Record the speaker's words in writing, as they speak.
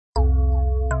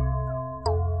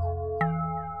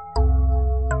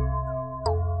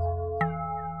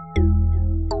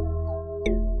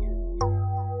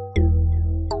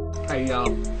yo.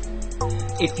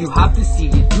 If you have to see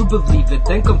it, you believe it,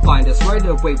 then come find us right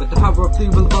away. With the power of free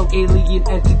will among alien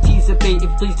entities, evade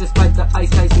it, please, despite the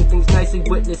ice icing things nicely.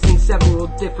 Witnessing several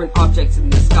different objects in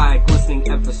the sky, glistening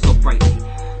ever so brightly.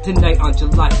 Tonight on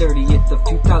July 30th of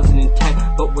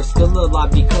 2010, but we're still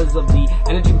alive because of the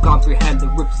energy we comprehend, the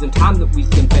rips and time that we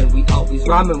can bend. We always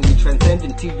rhyme and we transcend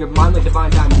into your mind like divine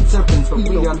diamond serpents. But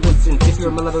we are listened. If you're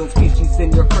a malevolent species,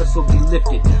 then your curse will be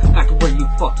lifted back to where you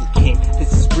fucking came.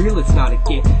 This is real, it's not a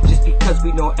game. Just because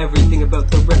we know everything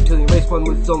about the reptilian race, one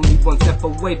was only one step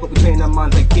away, but we train our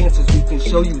minds like dancers. We can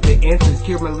show you the answers.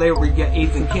 Cure malaria,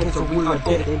 AIDS, and cancer. We are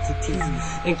dead entities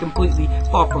and completely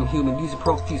far from human. Use a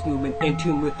profuse movement in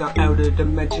tune with our outer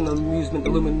dimensional amusement.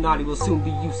 Illuminati will soon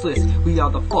be useless. We are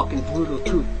the fucking brutal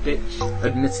truth, bitch.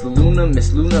 Amidst the Luna,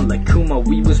 Miss Luna, like Kuma,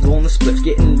 we was rolling spliffs,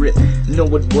 getting ripped. Know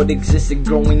what existed,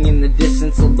 growing in the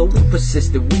distance. Although we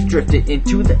persisted, we drifted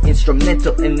into the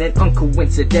instrumental, and then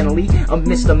uncoincidentally,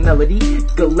 amidst the melody,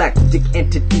 galactic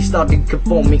entities started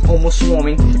conforming, almost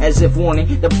swarming, as if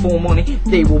warning that before morning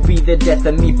they will be the death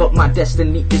of me. But my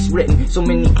destiny is written. So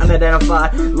many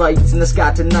unidentified lights in the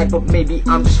sky tonight, but maybe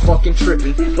I'm just fucking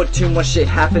tripping. But too much shit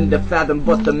happened to fathom.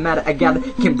 But the matter I gather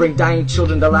can bring dying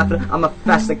children to laughter. I'm a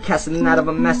faster casting out of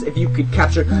a mess. If you could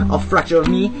capture a fracture of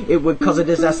me, it would cause a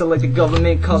disaster like the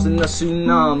government causing a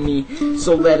tsunami.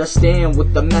 So let us stand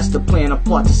with the master plan, a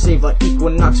plot to save our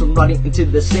equinox from rotting into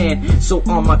the sand. So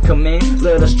on my command,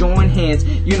 let us join hands.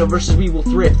 Universes we will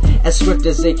thrift, as swift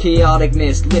as a chaotic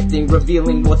mist, lifting,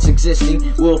 revealing what's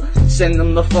existing. We'll send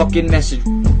them the fucking message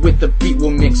with the beat we're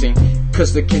mixing,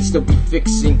 cause they can still be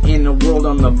fixing in a world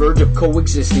on the verge of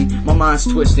coexisting. My mind's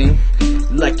twisting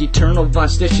like eternal vine,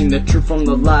 stitching the truth from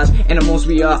the lies. Animals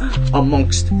we are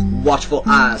amongst watchful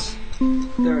eyes.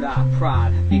 Third eye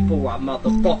pride before I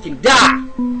motherfucking die.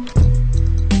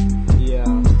 Yeah.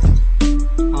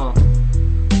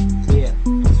 Yeah,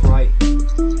 that's right.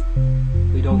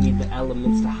 We don't need the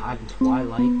elements to hide in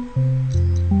twilight.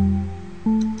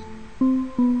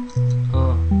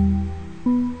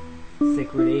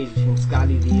 Sacred Age and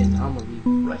Scotty the Anomaly.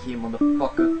 Right here,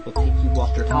 motherfucker. We'll take you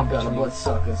off your top Got a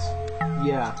bloodsuckers.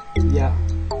 Yeah.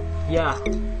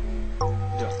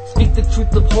 Speak the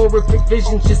truth of horrific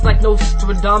visions, just like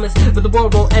Nostradamus. But the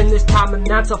world won't end this time, and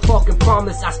that's a fucking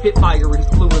promise. I spit fire and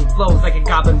fluid flows like a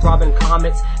goblin robbing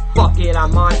comets. Fuck it,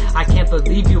 I'm mine. I can't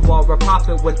believe you all were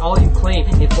prophet when all you claim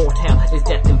in foretell is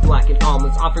death in black and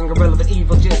almonds, offering irrelevant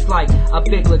evil just like a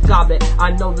big goblet.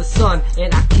 I know the sun,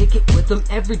 and I kick it with him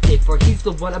every day, for he's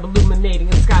the one I'm illuminating in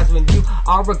the skies when you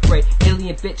are a gray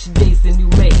alien bitch. Today's the new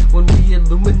mate. When we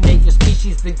illuminate your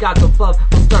species, the gods of love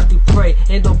will start to pray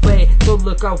and obey. So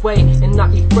look our way and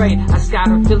not be afraid. I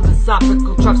scatter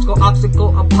philosophical trucks, go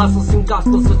obstacle apostles and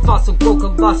gospels with fossil grow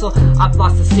colossal. I've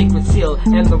lost the sacred seal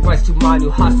and the rights to my new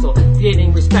hustle,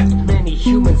 gaining respect with many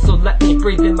humans, so let me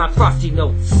breathe in my frosty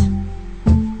notes.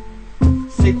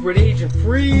 Sacred Age and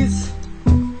freeze.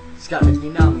 Scott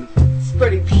McNally,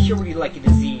 spreading purity like a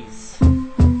disease.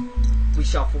 We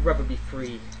shall forever be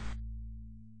free.